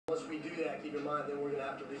Once we do that, keep in mind, then we're going to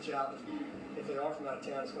have to reach out. If they are from out of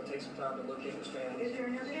town, it's going to take some time to locate those families.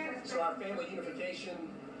 So our family unification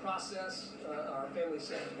process, our family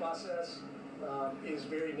assistance process is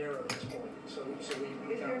very narrow at this point. So we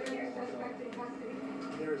Is there another suspect in custody?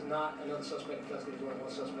 There is not another suspect in custody. There's only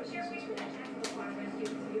one suspect in custody. Sure, we had Jacksonville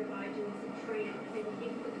rescue nearby doing some training. They were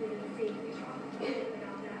quickly to the safety shop.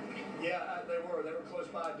 About that. Yeah, they were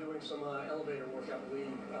close by doing some elevator work, I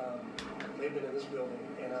believe. They've been in this building,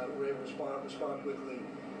 and were able to respond quickly.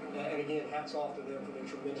 And again, hats off to them for their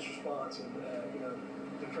tremendous response and you know,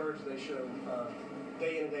 the courage they show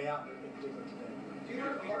day in and day out, in particular today. Do you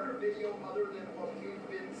have other video other than what we've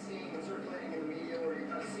been seeing and circulating in the media, where you're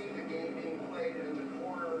kind of seeing the game being played, and in the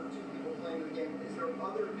corner, two people playing the game? Is there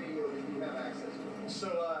other video that you have access to? So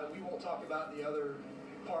we won't talk about the other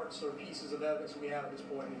parts or pieces of evidence we have at this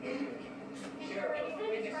point in the investigation. Sheriff,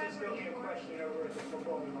 witnesses still being questioned over at the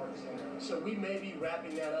Performing Arts Center. So we may be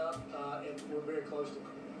wrapping that up, and we're very close to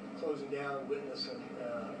closing down witness and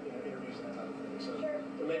you know, interviews and that type of thing. So there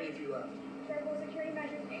may be a few left. Sure, will security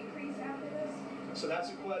measures increase after this? So that's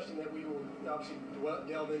a question that we will obviously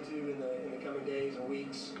delve into in the coming days and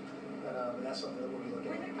weeks. But that's something that we'll be looking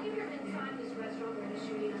Were at. there cameras inside this restaurant where the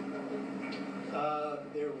shooting unfolded?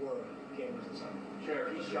 There were cameras inside.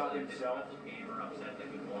 Sheriff, he shot himself. Upset that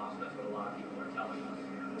we lost. That's what a lot of people are telling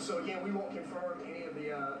us. So again, we won't confirm any of the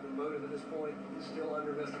motive at this point. It's still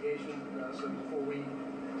under investigation. So before we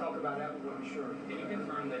talk about that, we want to be sure. Can you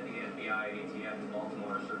confirm that the FBI, ATF, and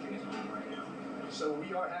Baltimore are searching his home right now? So we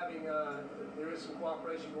are having, there is some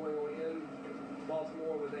cooperation going on in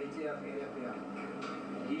Baltimore with ATF and FBI.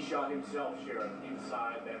 He shot himself, Sheriff,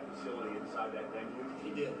 inside that facility, inside that venue. He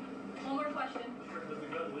did. One more question. Sure, does the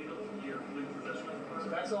gun legal from your police professional? So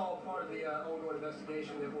that's all part of the ongoing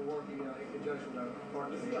investigation that we're working in conjunction with our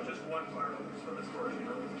partners. Just one firearm for this story.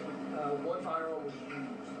 One firearm was used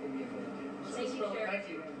in the event. Thank you, Sheriff. Thank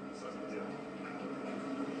you.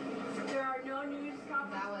 There are no news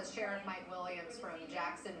comments. That was Sheriff Mike Williams from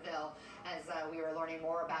Jacksonville, as we were learning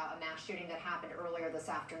more about a mass shooting that happened earlier this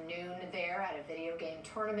afternoon there at a video game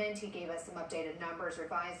tournament. He gave us some updated numbers,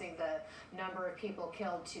 revising the number of people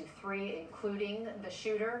killed to 3, including the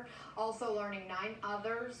shooter. Also learning 9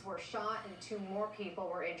 others were shot and 2 more people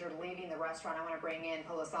were injured leaving the restaurant. I want to bring in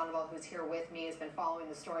Polo Sandoval, who's here with me, has been following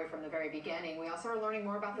the story from the very beginning. We also are learning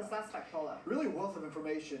more about the suspect, Polo. Really a wealth of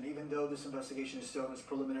information, even though this investigation is still in its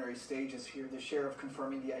preliminary stages here. The sheriff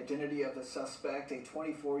confirming the identity of the suspect, a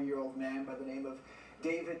 24-year-old man by the name of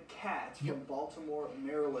David Katz from Baltimore,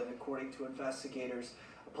 Maryland, according to investigators.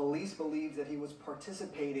 Police believe that he was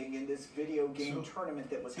participating in this video game tournament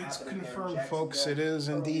that was happening there in Jacksonville. It's confirmed, folks. It is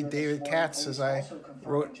indeed David Katz, as I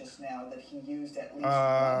wrote just now that he used at least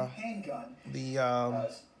one handgun. The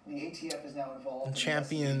ATF is now involved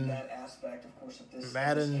champion in that aspect, of course, of this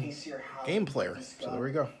Madden case here, game player. So there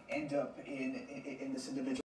we go. End up in this individual.